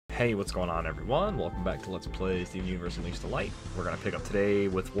Hey, what's going on, everyone? Welcome back to Let's Play Steven Universe Unleashed the Light. We're going to pick up today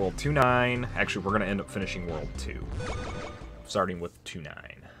with World 2.9. Actually, we're going to end up finishing World 2. Starting with 2.9.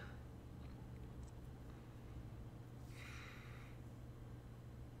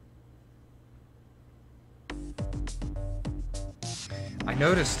 I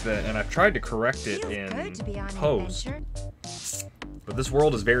noticed that, and I've tried to correct it in post, but this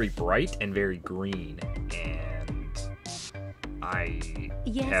world is very bright and very green, and I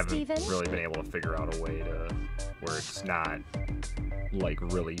haven't really been able to figure out a way to where it's not like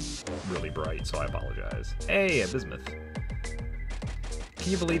really bright, so I apologize. Hey, a bismuth.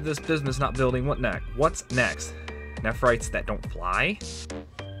 Can you believe this bismuth's not building? What's next? Nephrites that don't fly?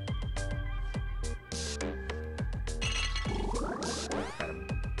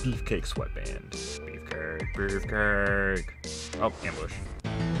 Beefcake sweatband. Beefcake. Oh, ambush.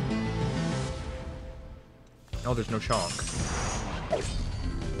 Oh, there's no chonk.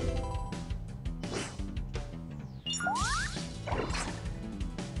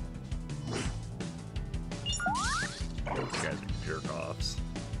 You guys are jerk-offs.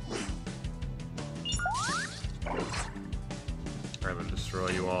 Rather than destroy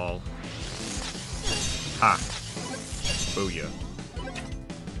you all. Ha! Booyah.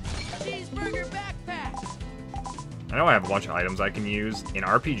 Cheeseburger backpack. I know I have a bunch of items I can use. In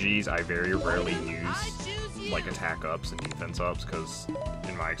RPGs, I very rarely use like attack ups and defense ups because,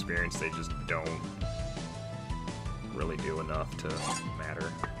 in my experience, they just don't really do enough to matter.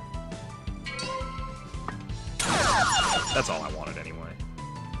 That's all I wanted anyway.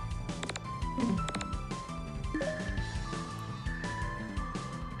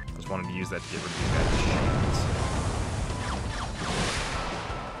 Just wanted to use that to get rid of these guys' shields.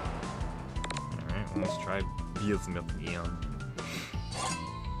 Alright, let's try bismuth again.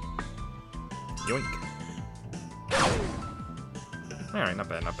 Yoink. Alright, not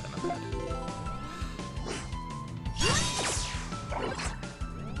bad, not bad, not bad.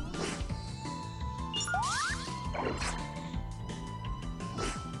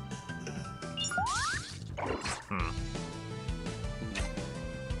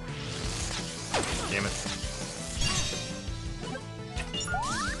 Damn it.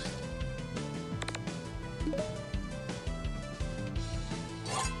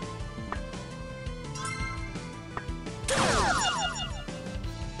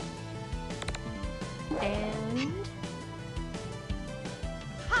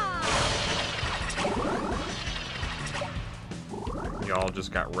 Y'all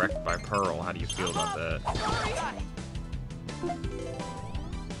just got wrecked by Pearl. How do you feel about that?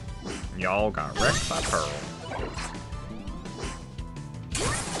 Y'all got wrecked by Pearl. Too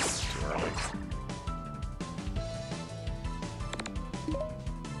early.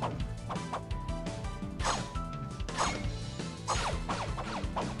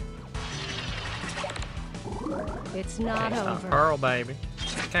 It's not over. Stop Pearl, baby.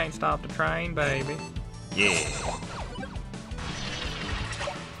 Can't stop the train, baby. Yeah.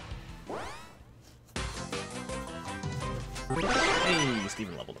 Hey,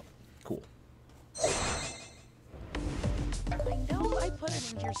 Steven leveled up. Cool. I know I put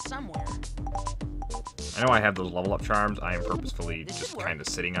it in here somewhere. I know I have those level up charms. I am purposefully just kind of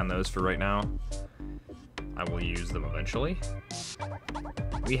sitting on those for right now. I will use them eventually.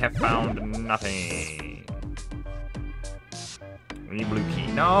 We have found nothing. We need blue key.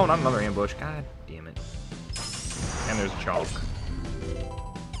 No, not another ambush. God damn it. And there's chalk.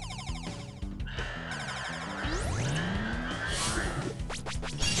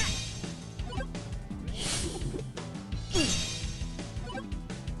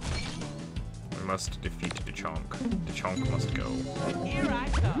 We must defeat the chonk. The chonk must go. Here I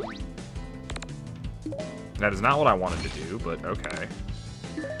come. That is not what I wanted to do, but okay.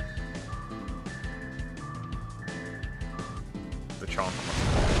 The chonk must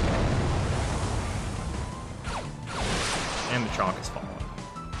fall. And the chonk has fallen.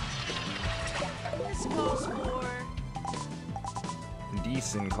 This calls for...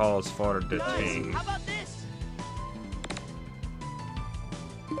 Decent calls for the thing. How about this?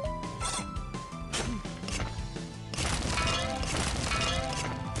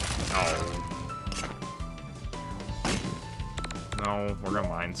 Oh. No, we're gonna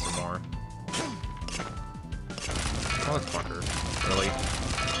mine some more. Motherfucker. Really?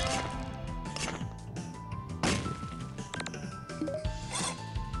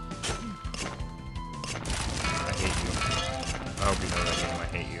 I hate you. I hope you know that game. I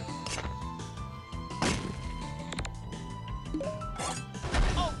hate you.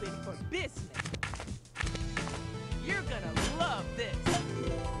 Open for business. You're gonna love this.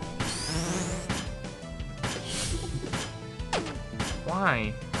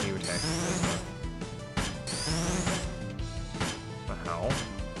 Why? You attack. What the hell?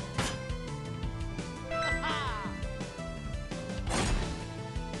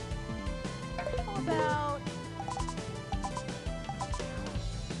 How about...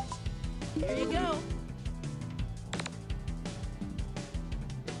 Here you go.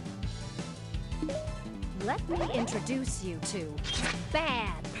 Let me introduce you to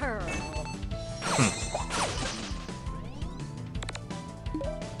Bad Pearl.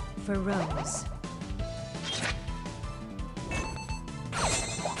 For Rose.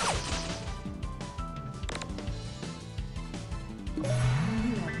 You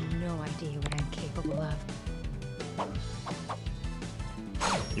have no idea what I'm capable of.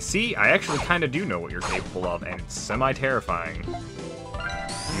 You see, I actually kind of do know what you're capable of, and it's semi-terrifying.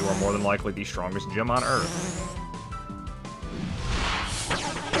 You are more than likely the strongest gem on Earth.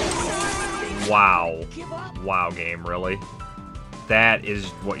 Wow. Wow, game, really? That is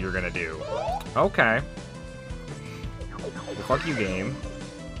what you're gonna do. Okay. Well, fuck you, game.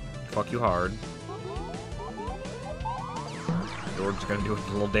 Fuck you hard. George's gonna do a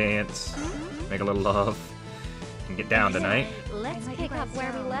little dance, make a little love, and get down tonight. Let's pick up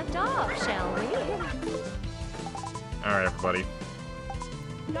where we left off, shall we? Alright, everybody.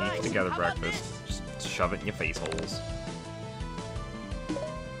 Nice. Eat together How about breakfast. this? Just shove it in your face holes.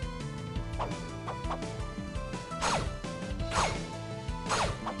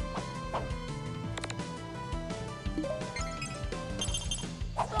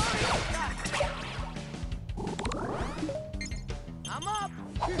 I'm up.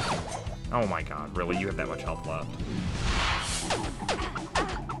 Oh my god, really? You have that much health left?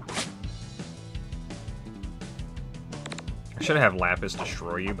 I should have Lapis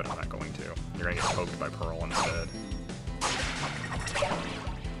destroy you, but I'm not going to. You're gonna get poked by Pearl instead.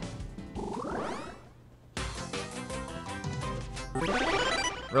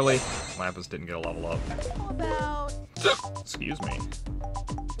 Really? Lapis didn't get a level up. How about... Excuse me.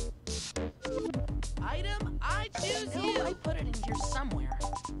 Item, I choose you. I put it in here somewhere.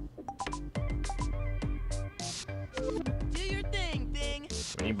 Do your thing, thing.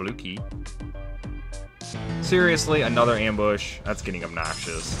 We need blue key. Seriously, another ambush? That's getting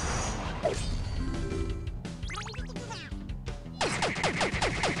obnoxious. Hey.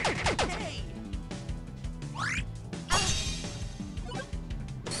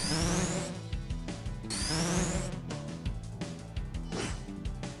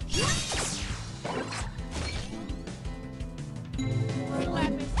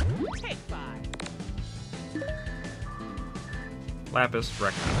 Lapis, take 5. Lapis,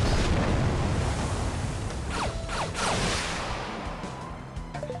 recognize.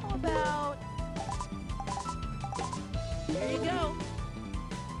 How about... There you go.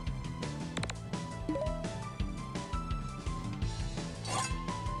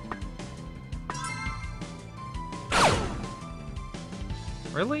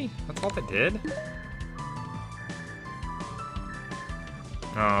 Really? That's all that did?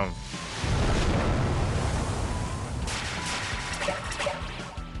 Oh.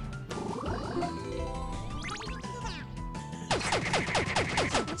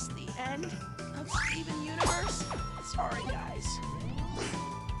 Is this the end of Steven Universe? Sorry, guys.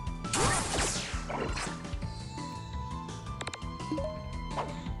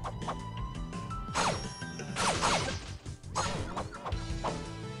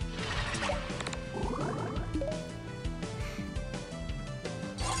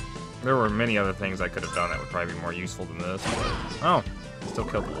 There were many other things I could have done that would probably be more useful than this. But... Oh, still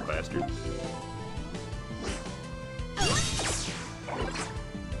killed the little bastard.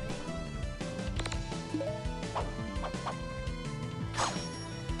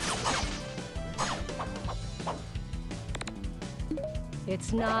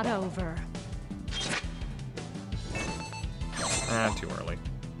 It's not over. Ah, too early.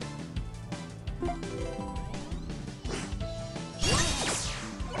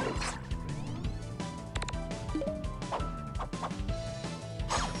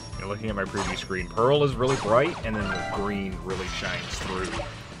 You're looking at my preview screen. Pearl is really bright, and then the green really shines through.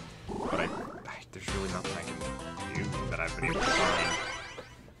 But there's really nothing I can do that I've been able to find.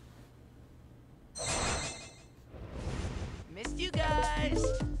 Missed you guys.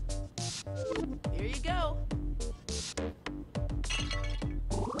 Here you go.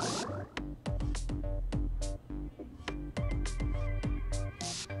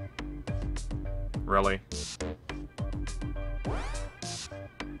 Really?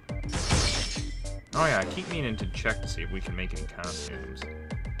 Oh yeah, I keep meaning to check to see if we can make any costumes.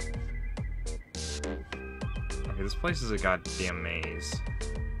 Okay, this place is a goddamn maze.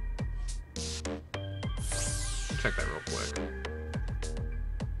 Check that real quick.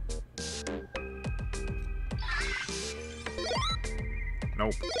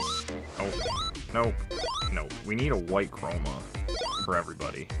 Nope. Nope. Nope. Nope. We need a white chroma for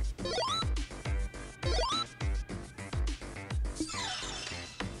everybody.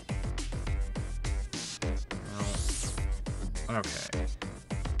 Well, okay.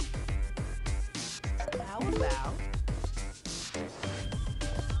 How about...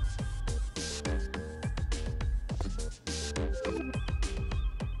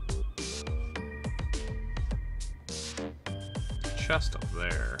 Chest up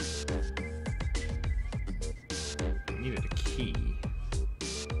there. Needed a key.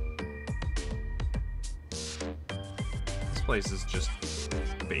 This place is just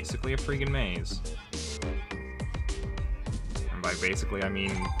basically a freaking maze. And by basically, I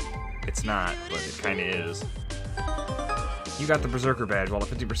mean it's not, but it kind of is. You got the Berserker badge. While at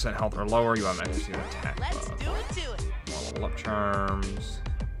 50% health or lower, you have access to your attack Let's buff. do it to it. More level up charms.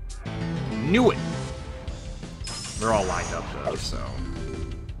 Knew it! They're all lined up though, so.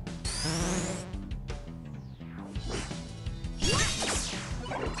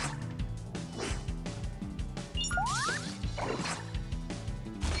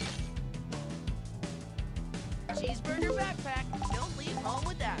 Cheeseburger backpack. Don't leave home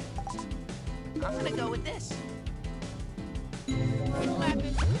without it. I'm gonna go with this.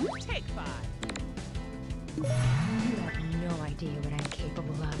 Clapping. Take 5. You have no idea what I'm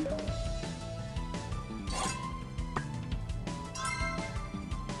capable of.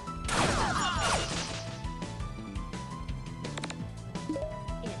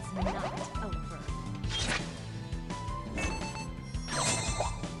 It's not over.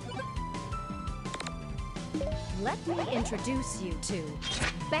 Let me introduce you to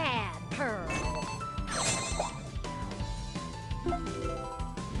Bad Pearl.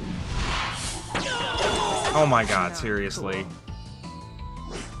 Oh my god, seriously.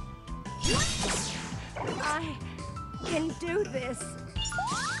 I can do this.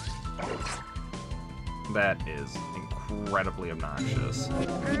 That is incredibly obnoxious. Pearl,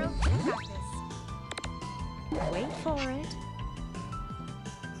 you got this. Wait for it.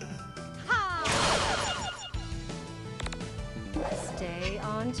 Stay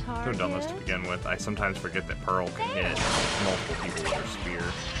on target. Could have done this to begin with. I sometimes forget that Pearl can hit multiple people with her spear.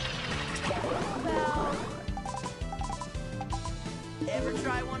 Ever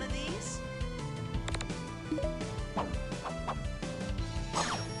try one of these?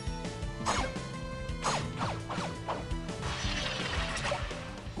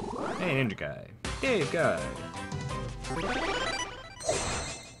 Hey, Ninja Guy. Dave Guy.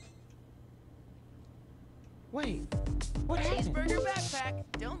 Wait, what happened? Cheeseburger backpack.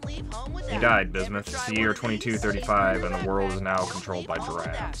 Don't leave home without it. He died, Ever Bismuth. try It's the one year of these? 2235, and the world is now Don't controlled leave by home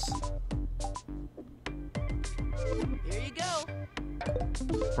without giraffes. it. Here you go.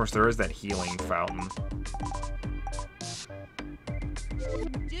 Of course, there is that healing fountain.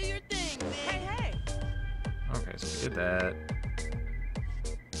 Do your thing, man. Hey, hey. Okay, so we did that.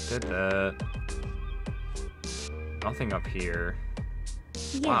 Did that. Nothing up here.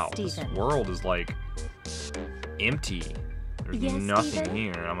 Yes, Wow, this Steven. world is like empty. There's Yes, nothing Steven?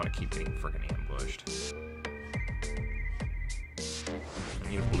 here, and I'm gonna keep getting freaking ambushed. I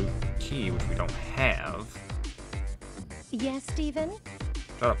need a blue key, which we don't have. Yes, Steven?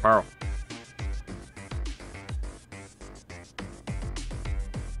 Shut up, Pearl.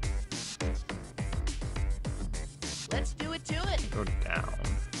 Let's do it to it. Go down.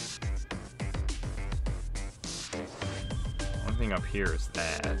 One thing up here is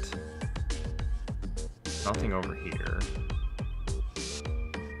that. Nothing over here.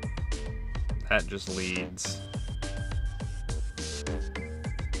 That just leads.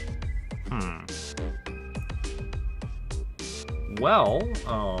 Well,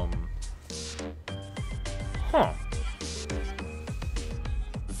 huh.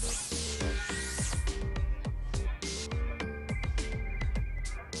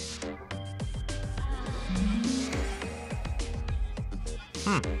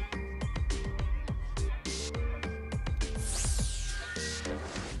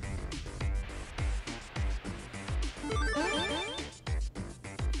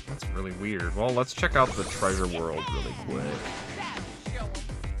 That's really weird. Well, let's check out the treasure world really quick.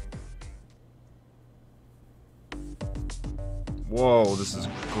 Whoa, this is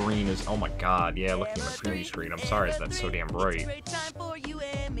green as... Oh my god, yeah, looking at my preview screen. I'm sorry that's so damn bright. Great time for you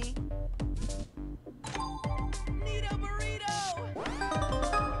and me. Need a burrito.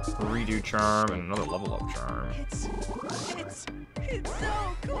 Redo charm and another level up charm. It's so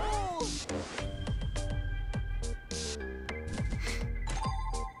cool.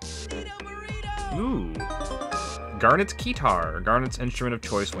 Need a burrito. Ooh. Garnet's Keytar. Garnet's instrument of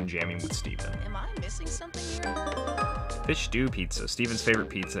choice when jamming with Steven. Am I missing something here? Fish stew pizza, Steven's favorite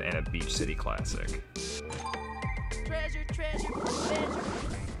pizza, and a Beach City classic. Treasure, treasure, treasure.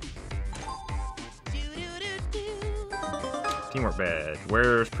 Teamwork badge.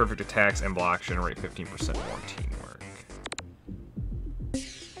 Where's perfect attacks and blocks generate 15% more teamwork?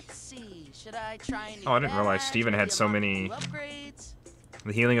 Let's see. Should I try a new Oh, I didn't realize badge, Steven had maybe so unlock many. new upgrades?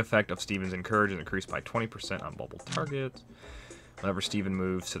 The healing effect of Steven's Encourage is increased by 20% on bubble targets. Whenever Steven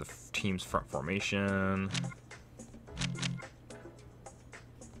moves to the team's front formation.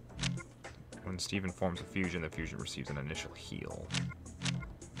 When Steven forms a fusion, the fusion receives an initial heal.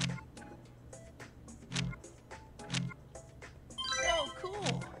 So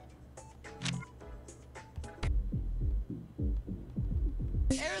cool.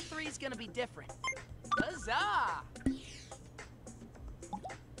 Era 3's gonna be different. Huzzah!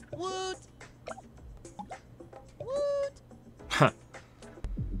 Woot! Woot! Huh.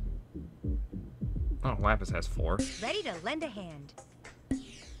 Oh, Lapis has 4. Ready to lend a hand.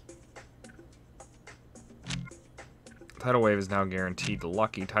 Tidal Wave is now guaranteed to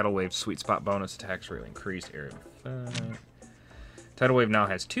Lucky. Tidal Wave's Sweet Spot bonus attacks rate increased area of effect. Tidal Wave now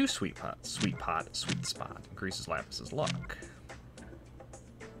has 2 Sweet Pots. Sweet Spot. Increases Lapis's luck.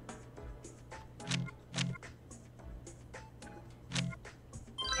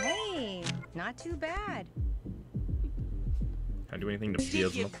 Hey, not too bad. Can I do anything to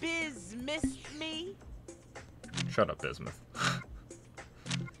Did you Bismuth? miss me? Shut up, Bismuth.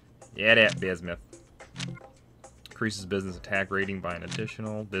 Yeah, that Bismuth. Increases business attack rating by an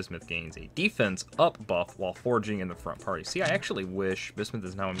additional. Bismuth gains a defense up buff while forging in the front party. See, I actually wish Bismuth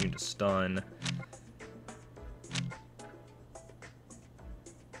is now immune to stun.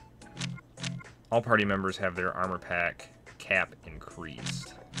 All party members have their armor pack cap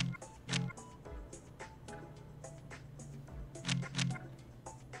increased.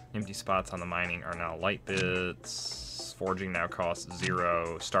 Empty spots on the mining are now light bits. Forging now costs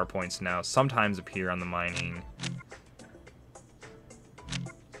 0. Star points now sometimes appear on the mining.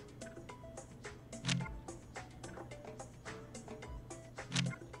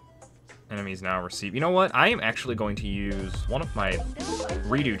 Enemies now receive... You know what? I am actually going to use one of my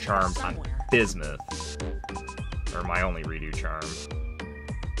redo charms on Bismuth. Or my only redo charm.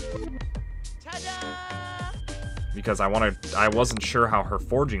 Ta-da! Because I wasn't sure how her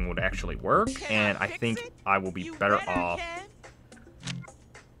forging would actually work, and I think I will be better off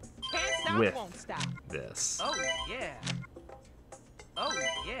with this. Oh yeah. Oh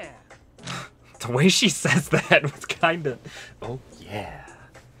yeah. The way she says that was kind of... Oh, yeah.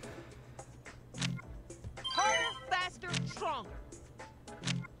 Harder, faster, stronger.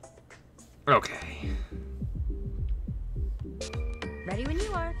 Okay. Ready when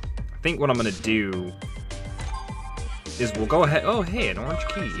you are. I think what I'm going to do is we'll go ahead... Oh, hey, an orange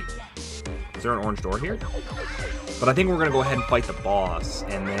key. Is there an orange door here? But I think we're going to go ahead and fight the boss,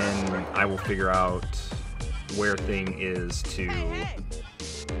 and then I will figure out where thing is to...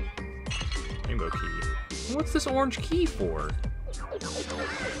 Rainbow key. What's this orange key for?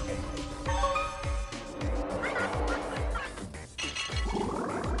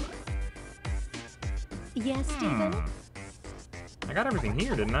 Yes, Steven? I got everything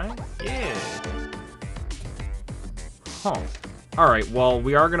here, didn't I? Yeah. Huh. Alright, well,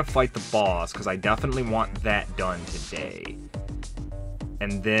 we are going to fight the boss, because I definitely want that done today.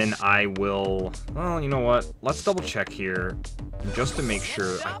 And then I will... Well, you know what? Let's double check here, just to make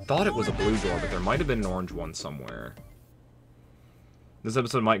sure. I thought it was a blue door, but there might have been an orange one somewhere. This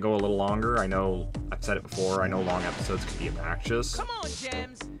episode might go a little longer. I know, I've said it before, I know long episodes can be obnoxious. Come on,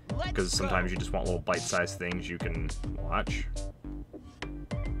 Gems. Because sometimes you just want little bite-sized things you can watch.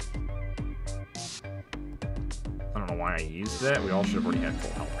 I don't know why I used that. We all should have already had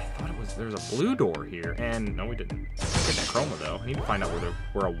full health. I thought it was... There's a blue door here, and... No, we didn't. Let's get that chroma, though. I need to find out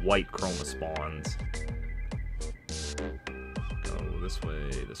where a white chroma spawns. Go this way,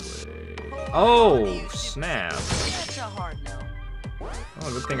 this way... Oh, snap! That's a hard no.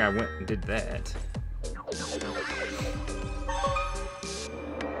 Oh, good thing I went and did that.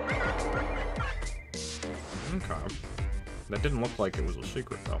 Okay. That didn't look like it was a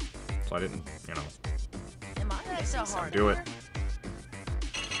secret, though. So I didn't, you know... That's a hard Do it.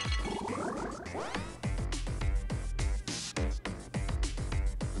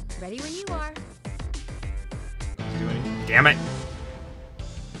 Ready when you are. Do anything. Damn it!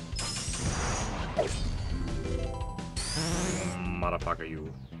 Motherfucker,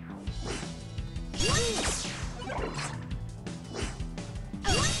 you.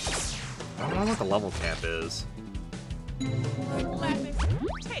 I don't know what the level cap is. Lapis,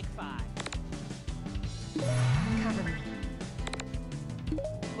 take 5. Cover me.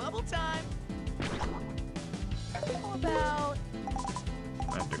 Bubble time. How about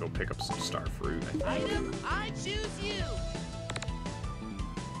I have to go pick up some star fruit. item? I choose you.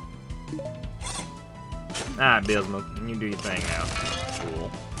 Ah, Bismuth, you do your thing now. Cool.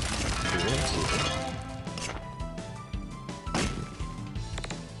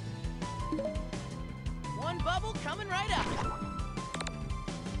 One bubble coming right up.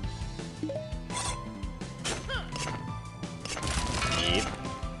 Yep.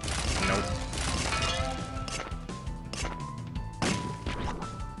 Nope.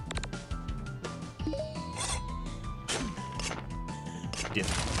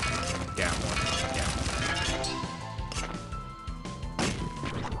 Didn't. Got one.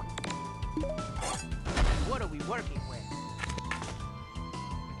 What are we working with?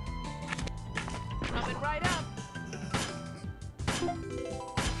 Coming right up.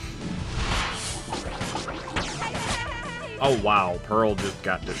 Oh wow, Pearl just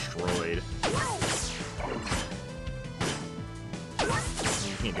got destroyed.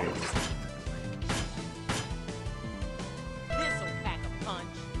 You can't do it. This'll pack a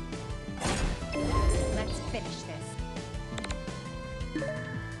punch. Let's finish this.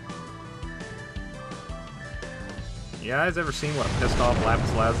 You guys ever seen what a pissed off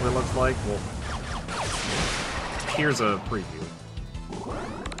Lapis Lazuli looks like? Well, here's a preview.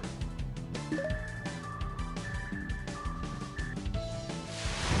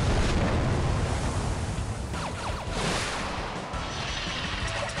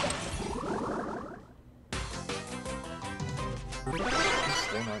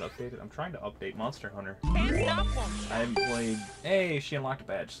 Still not updated. I'm trying to update Monster Hunter. Can't stop for me. I haven't played. Hey, she unlocked a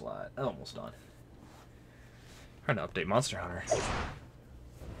badge slot. Almost done. Trying to update Monster Hunter.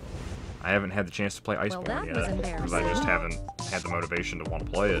 I haven't had the chance to play Iceborne that was yet because I just haven't had the motivation to want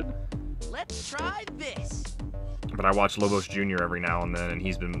to play it. Let's try this. But I watch Lobos Jr. every now and then, and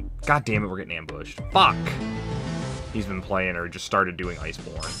he's been. God damn it, we're getting ambushed. Fuck! He's been playing or just started doing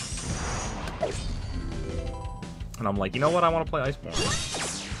Iceborne. And I'm like, you know what? I want to play Iceborne.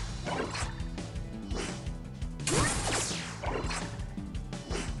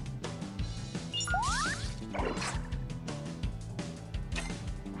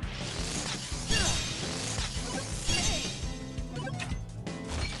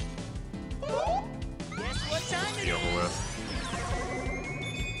 Be over with.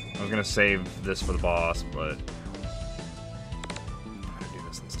 I was gonna save this for the boss, but I'm gonna do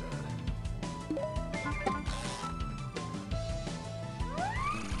this instead.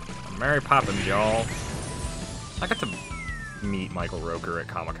 Mary Poppins, y'all. I got to meet Michael Roker at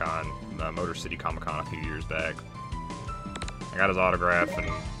Comic-Con, Motor City Comic-Con a few years back. I got his autograph and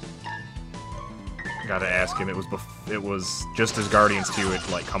got to ask him. It was just as Guardians 2 had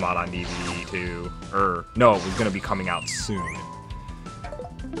like come out on DVD too, or no, it was gonna be coming out soon.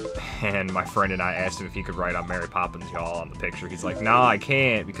 And my friend and I asked him if he could write on Mary Poppins, y'all, on the picture. He's like, no, I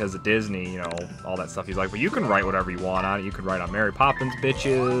can't because of Disney, you know, all that stuff. He's like, but you can write whatever you want on it. You can write on Mary Poppins,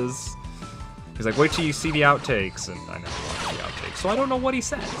 bitches. He's like, wait till you see the outtakes. And I never watched the outtakes, so I don't know what he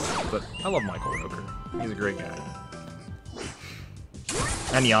says. But I love Michael Roker. He's a great guy.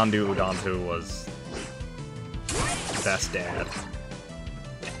 And Yondu Udantu was the best dad.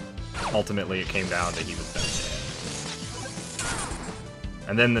 Ultimately, it came down to he was best dad.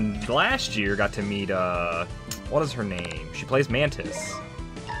 And then the last year, got to meet, what is her name? She plays Mantis.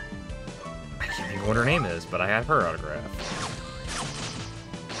 I can't think of what her name is, but I have her autograph.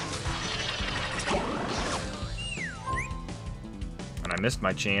 And I missed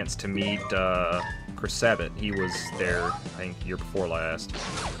my chance to meet, Chris Sabat. He was there, I think, year before last.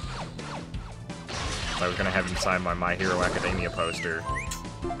 I was gonna have him sign My Hero Academia poster,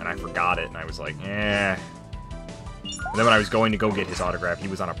 and I forgot it, and I was like, eh. And then when I was going to go get his autograph, he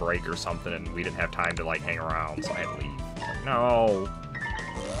was on a break or something, and we didn't have time to, like, hang around, so I had to leave. Like, no.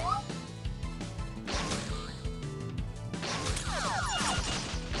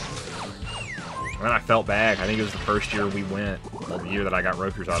 And then I felt bad. I think it was the first year we went, well, the year that I got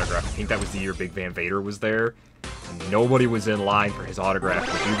Roker's autograph. I think that was the year Big Van Vader was there. And nobody was in line for his autograph,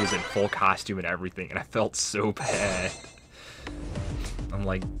 but he was in full costume and everything, and I felt so bad. I'm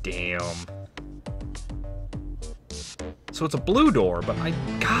like, damn. So it's a blue door, but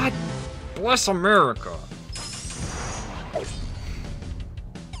God bless America.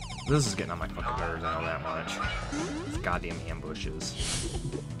 This is getting on my fucking nerves, I know that much. These goddamn ambushes.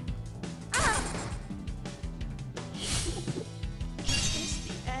 Is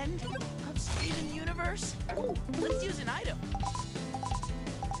the end of Steven Universe? Ooh, let's use an item.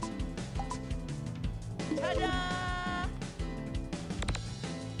 Ta-da!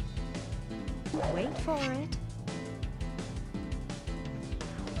 Wait for it.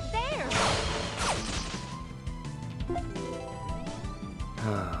 There!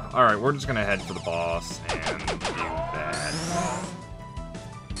 Alright, we're just gonna head for the boss and do that.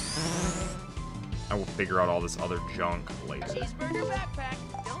 I will figure out all this other junk later. Cheeseburger backpack.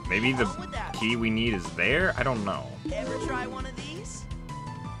 Don't Maybe the go home without it. key we need is there? I don't know. Ever try one of these?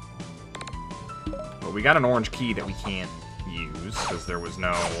 But we got an orange key that we can't use because there was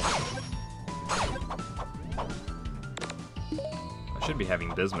no... I should be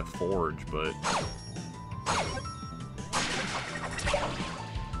having Bismuth Forge, but...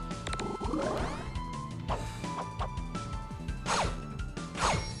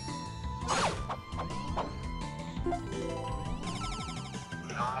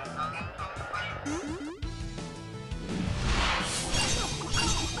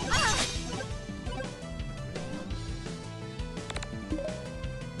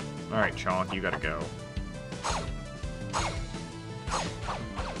 Alright, Chonk, you gotta go.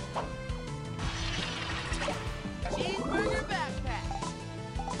 Cheeseburger backpack.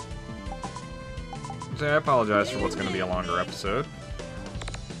 So I apologize for what's gonna be a longer episode.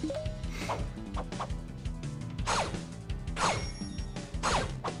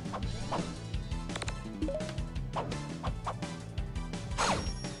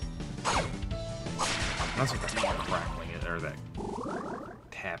 That's what that crackling is, or that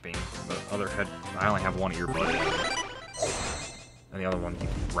tapping. The other head, I only have one earbud in, and the other one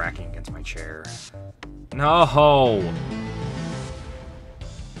keeps racking against my chair. No!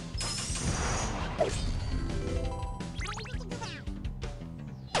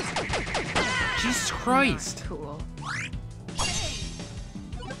 Jesus Christ! Cool.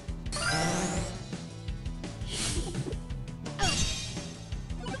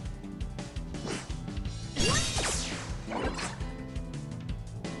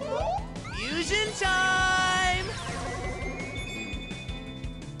 Fusion time!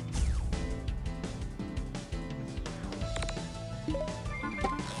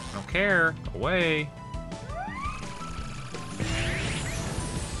 Don't care. Go away.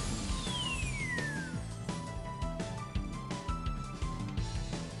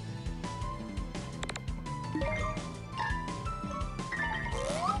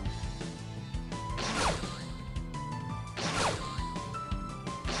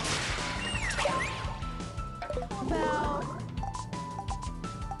 About...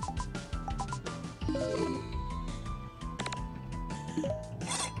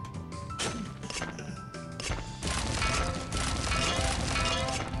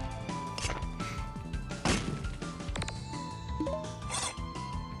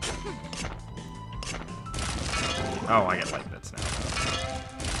 Oh, I get light bits now.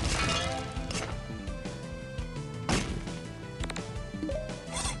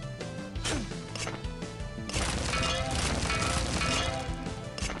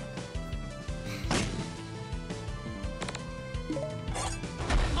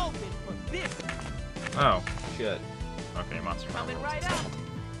 Open for this. Oh, shit. Okay, Monster Coming Hunter right installed.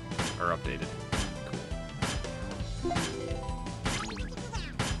 Or updated. Cool.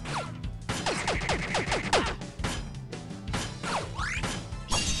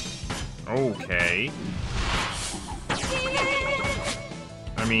 Okay.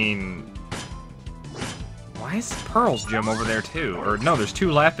 I mean... Why is Pearl's gym over there too? Or no, there's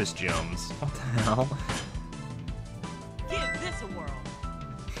two Lapis gyms. What the hell? Give this a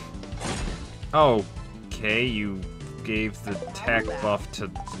whirl. Okay, you gave the attack buff to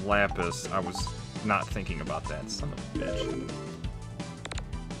Lapis. I was not thinking about that, son of a bitch.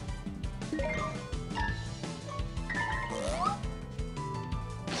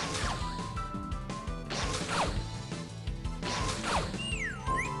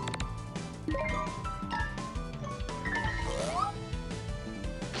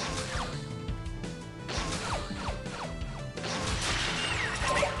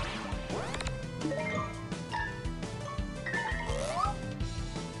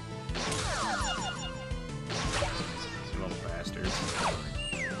 Little bastards.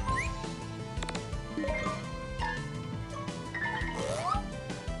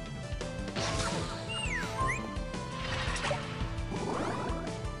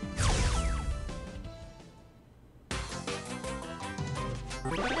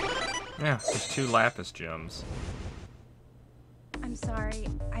 Yeah, there's two Lapis gems. I'm sorry.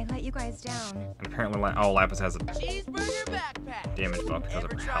 I let you guys down. And apparently, Lapis has a Cheeseburger backpack. damage buff because Ever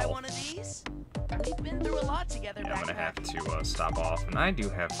of her try health. one of these? We've been through a lot together. Yeah, I'm gonna have backpack. to stop off, and I do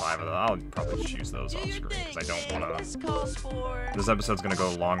have 5 of them. I'll probably just use those Do off your screen thing, because I don't man. want This to. calls for This episode's gonna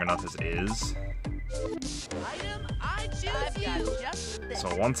go long enough as it is. item. I choose I've got just this.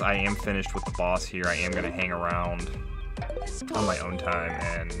 So once I am finished with the boss here, I am gonna hang around This on my calls own for- time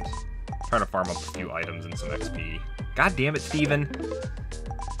and try to farm up a few items and some XP. God damn it, Steven.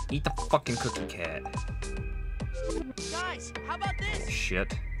 Eat the fucking cookie cat. Guys, how about this?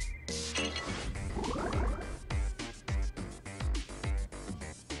 Shit.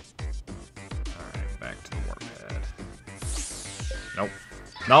 Alright, back to the warpad. Nope.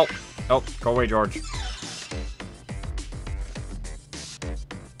 Nope. Nope. Go away, George.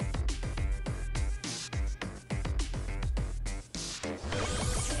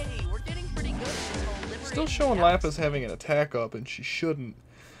 Hey, we're getting pretty good at this whole liberating Still showing the Lapis having an attack up, and she shouldn't.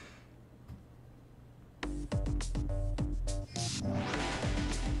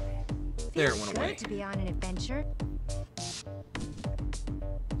 There it went away. Good to be on an adventure.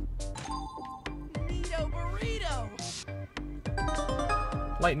 Neato burrito.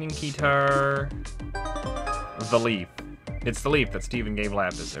 Lightning Keytar. The leaf. It's the leaf that Steven gave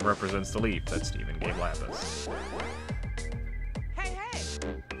Lapis. It represents the leaf that Steven gave Lapis. Hey, hey.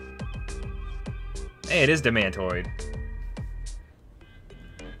 Hey, it is Demantoid.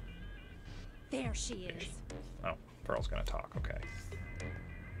 There she is. Oh, Pearl's gonna talk. Okay.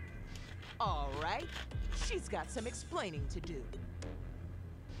 All right. She's got some explaining to do.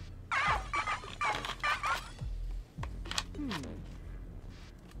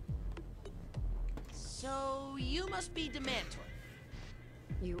 So, you must be Demantor.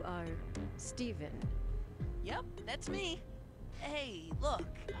 You are Steven. Yep, that's me. Hey, look.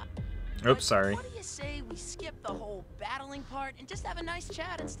 Oops, sorry. What do you say we skip the whole battling part and just have a nice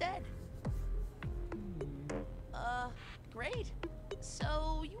chat instead? Great.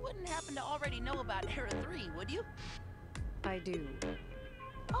 So, you wouldn't happen to already know about Era 3, would you? I do.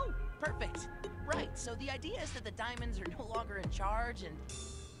 Oh, perfect. Right, so the idea is that the diamonds are no longer in charge and...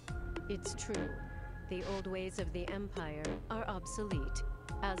 It's true. The old ways of the Empire are obsolete,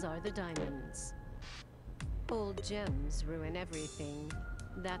 as are the diamonds. Old gems ruin everything.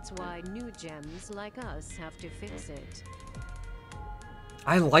 That's why new gems like us have to fix it.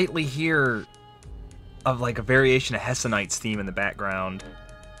 I lightly hear of like a variation of Hessonite's theme in the background.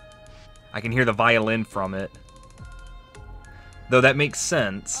 I can hear the violin from it. Though that makes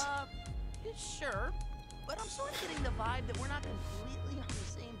sense. Sure. But I'm sort of getting the vibe that we're not completely on the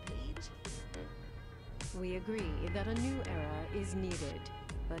same page. We agree that a new era is needed,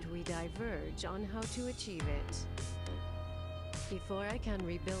 but we diverge on how to achieve it. Before I can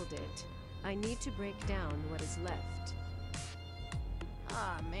rebuild it, I need to break down what is left.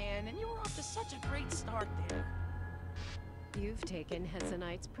 Ah, man, and you were off to such a great start there. You've taken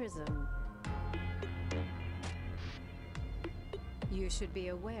Hessonite's prism. You should be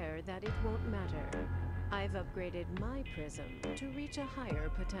aware that it won't matter. I've upgraded my prism to reach a higher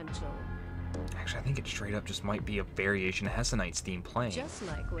potential. Actually, I think it straight up just might be a variation of Hessonite's theme playing. Just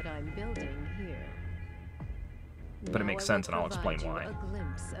like what I'm building here. But it makes sense, and I'll explain provide why. you a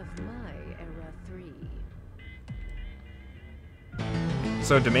glimpse of my Era 3.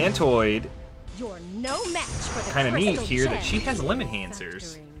 So Demantoid, You're no match for the kind of neat crystal here that gem. she has limit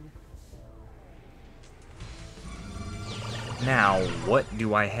enhancers. Factoring. Now, what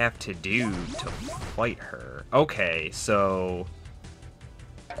do I have to do to fight her? Okay, so...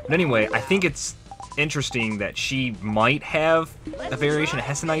 But anyway, I think it's interesting that she might have a variation of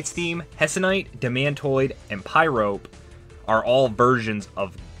Hessonite's theme. Hessonite, Demantoid, and Pyrope are all versions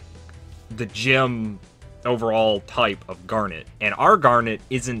of the gem overall type of Garnet. And our Garnet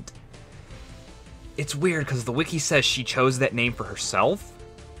isn't... It's weird, because the wiki says she chose that name for herself,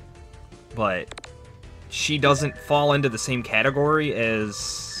 but she doesn't fall into the same category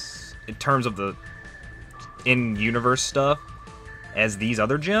as, in terms of the in-universe stuff, as these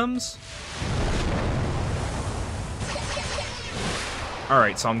other gems.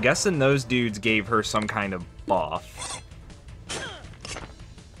 Alright, so I'm guessing those dudes gave her some kind of buff.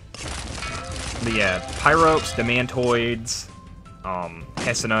 But yeah, Pyropes, Demantoids,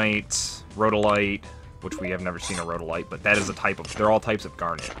 Hessonites, Rhodolite, which we have never seen a Rhodolite, but that is a type of... They're all types of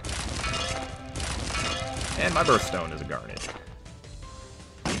Garnet. And my birthstone is a Garnet.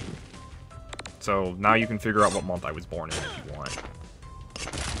 So now you can figure out what month I was born in if you want.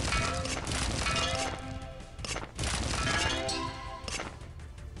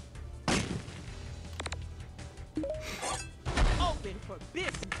 Open for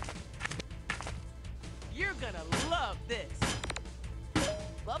business. You're gonna love this.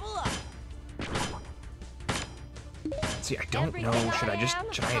 Bubble up. See, I don't know. Should I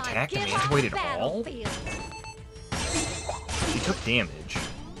attack the Demantoid at all? She took damage.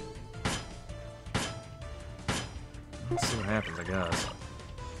 Let's see what happens, I guess.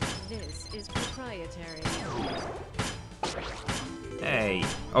 This is proprietary. Hey.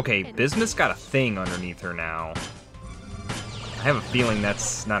 Okay, Bismuth's got a thing underneath her now. I have a feeling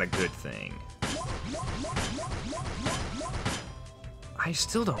that's not a good thing. I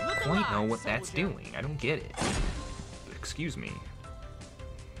still don't quite know what that's doing. I don't get it. Excuse me.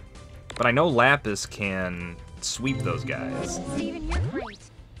 But I know Lapis can sweep those guys. Steven, you're great.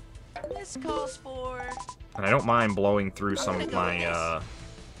 This calls for... And I don't mind blowing through some of my, Yeah,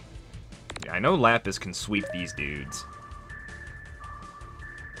 I know Lapis can sweep these dudes.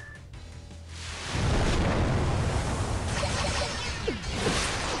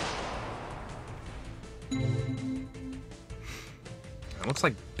 It looks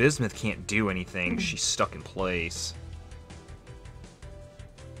like Bismuth can't do anything. She's stuck in place.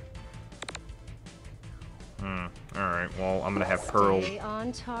 Alright, well, I'm gonna have Pearl Stay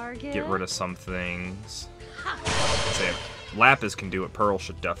on target. get rid of some things. Say if Lapis can do it, Pearl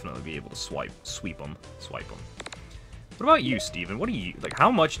should definitely be able to sweep them. What about you, Steven? What do you, like,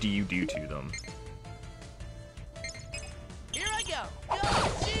 how much do you do to them? Here I go. Go,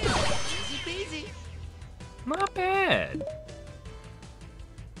 shoot. Easy peasy. Not bad.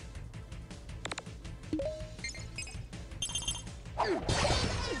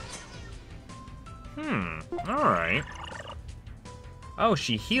 Alright. Oh,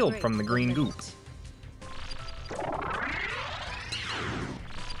 she healed from the green goop.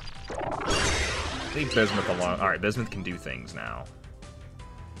 Leave Bismuth alone. Alright, Bismuth can do things now.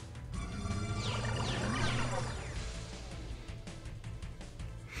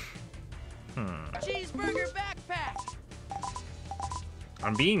 Cheeseburger backpack.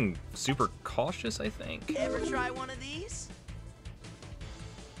 I'm being super cautious, I think. Ever try one of these?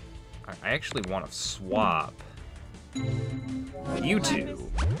 I actually want to swap you two.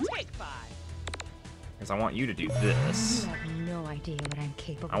 Take 5. Because I want you to do this. You have no idea what I'm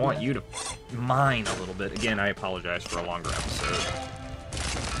capable I want of. you to mine a little bit. Again, I apologize for a longer episode.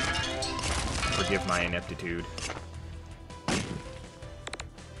 Forgive my ineptitude. And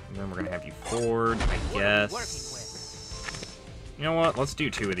then we're gonna have you Ford, I guess. You know what? Let's do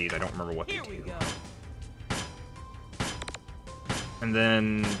 2 of these. I don't remember what they Here we do. go. And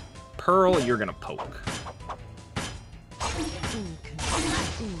then Pearl, you're gonna poke.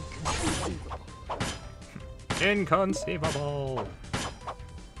 Inconceivable.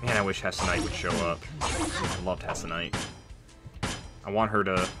 Man, I wish Hessenite would show up. I loved Hessenite. I want her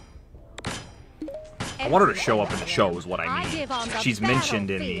to show up in the show is what I mean. She's mentioned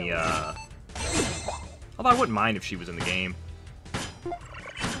in the, although I wouldn't mind if she was in the game.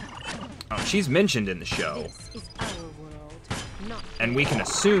 She's mentioned in the show. This is our world, not And we can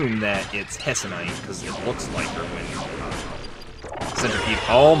assume that it's Hessenite, because it looks like her when, Centipede.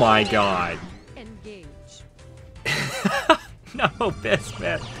 Oh my god. engage. No,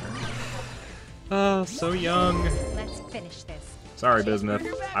 Bismuth. Oh, so young. Let's finish this. Sorry, Bismuth.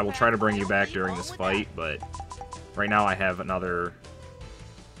 I will try to bring you back during this fight, but right now I have another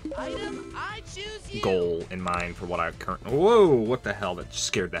Item, I choose you. goal in mind for what I currently... Whoa, what the hell? That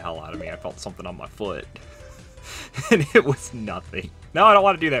scared the hell out of me. I felt something on my foot. And it was nothing. No, I don't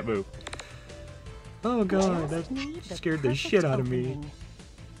want to do that move. Oh god, that scared the shit out of me.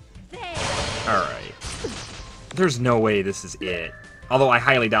 Alright. There's no way this is it. Although I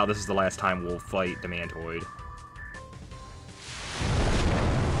highly doubt this is the last time we'll fight Demantoid.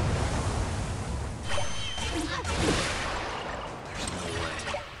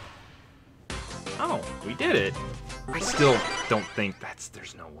 Oh, we did it. I still don't think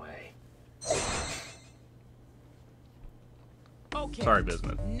there's no way. Okay. Sorry,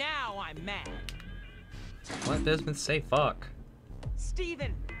 Bismuth. Now I'm mad. Let Bismuth say fuck.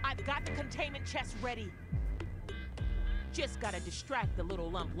 Steven, I've got the containment chest ready. Just gotta distract the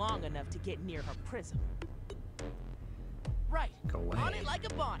little lump long enough to get near her prism. Right. Go away. On it like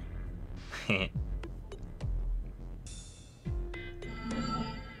a bonnet.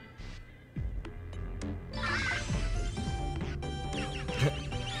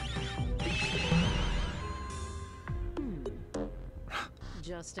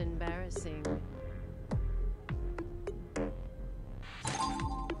 Just embarrassing.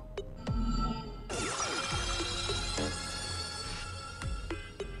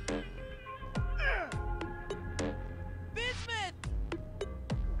 Bismuth!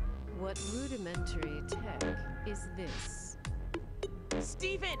 What rudimentary tech is this?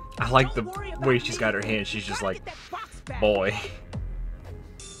 Steven! I like the don't worry way about she's me. got her hand. She's just Gotta like, get that box back. boy.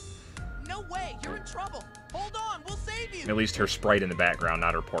 No way, you're in trouble. Hold on, we'll save you. At least her sprite in the background,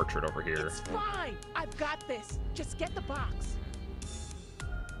 not her portrait over here. It's fine. I've got this. Just get the box.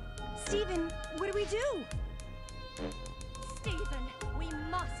 Steven, what do we do? Stephen, we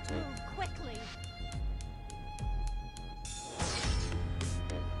must move quickly.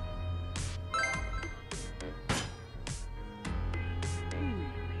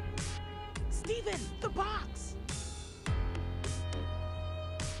 Steven, the box.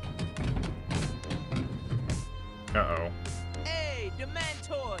 Uh-oh. Hey,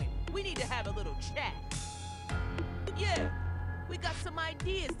 Demantoid, we need to have a little chat. Yeah, we got some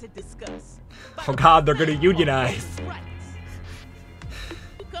ideas to discuss. Oh god, they're gonna unionize.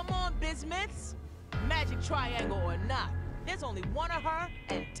 Come on, Bismuths. Magic triangle or not, there's only one of her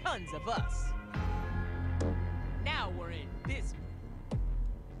and tons of us. Now we're in business.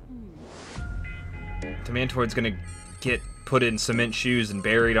 Demantoid's gonna get put in cement shoes and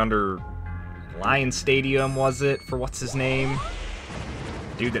buried under Lion Stadium, was it? For what's his name?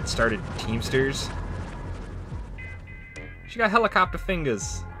 Dude that started Teamsters. She got helicopter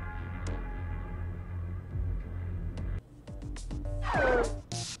fingers.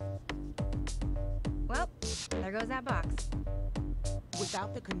 Well, there goes that box.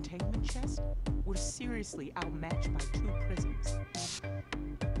 Without the containment chest, we're seriously outmatched by 2 prisms.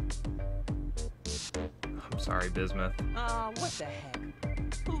 I'm sorry, Bismuth. What the heck?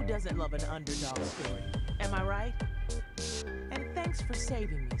 Who doesn't love an underdog story? Am I right? And thanks for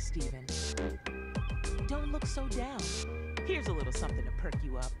saving me, Steven. Don't look so down. Here's a little something to perk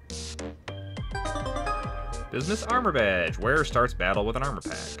you up. Bismuth's armor badge. Wearer starts battle with an armor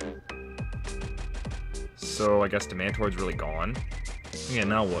pack. So I guess Demantoid's really gone. Yeah,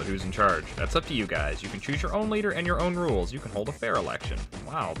 now what? Who's in charge? That's up to you guys. You can choose your own leader and your own rules. You can hold a fair election.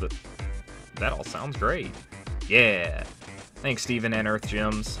 Wow, that all sounds great. Yeah. Thanks, Steven and Earth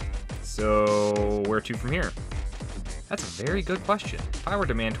Gems. So, where to from here? That's a very good question. If I were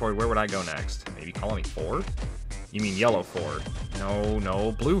Demantoid, where would I go next? Maybe Colony 4? You mean Yellow 4?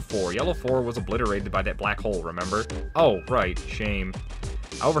 No, Blue 4. Yellow 4 was obliterated by that black hole, remember? Oh, right, shame.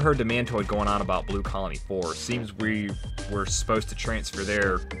 I overheard Demantoid going on about Blue Colony 4. Seems we were supposed to transfer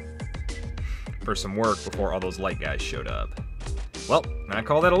there for some work before all those light guys showed up. Well, I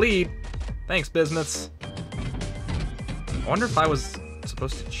call that a lead. Thanks, Bismuths. I wonder if I was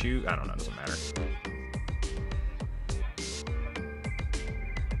supposed to choose... I don't know, it doesn't matter.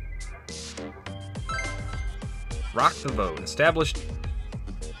 Rock the vote. Established...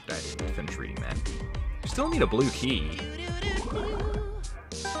 I didn't finish reading that. You still need a blue key.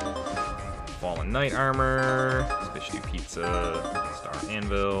 Fallen Knight armor. Suspicious pizza. Star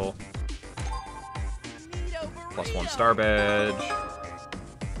anvil. +1 star badge.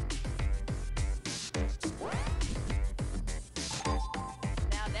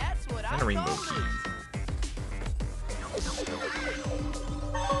 And a rainbow key.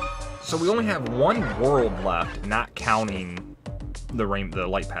 So we only have one world left, not counting the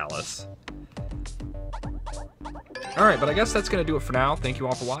Light Palace. Alright, but I guess that's going to do it for now. Thank you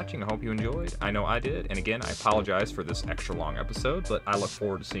all for watching. I hope you enjoyed. I know I did. And again, I apologize for this extra long episode, but I look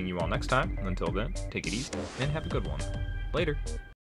forward to seeing you all next time. Until then, take it easy and have a good one. Later.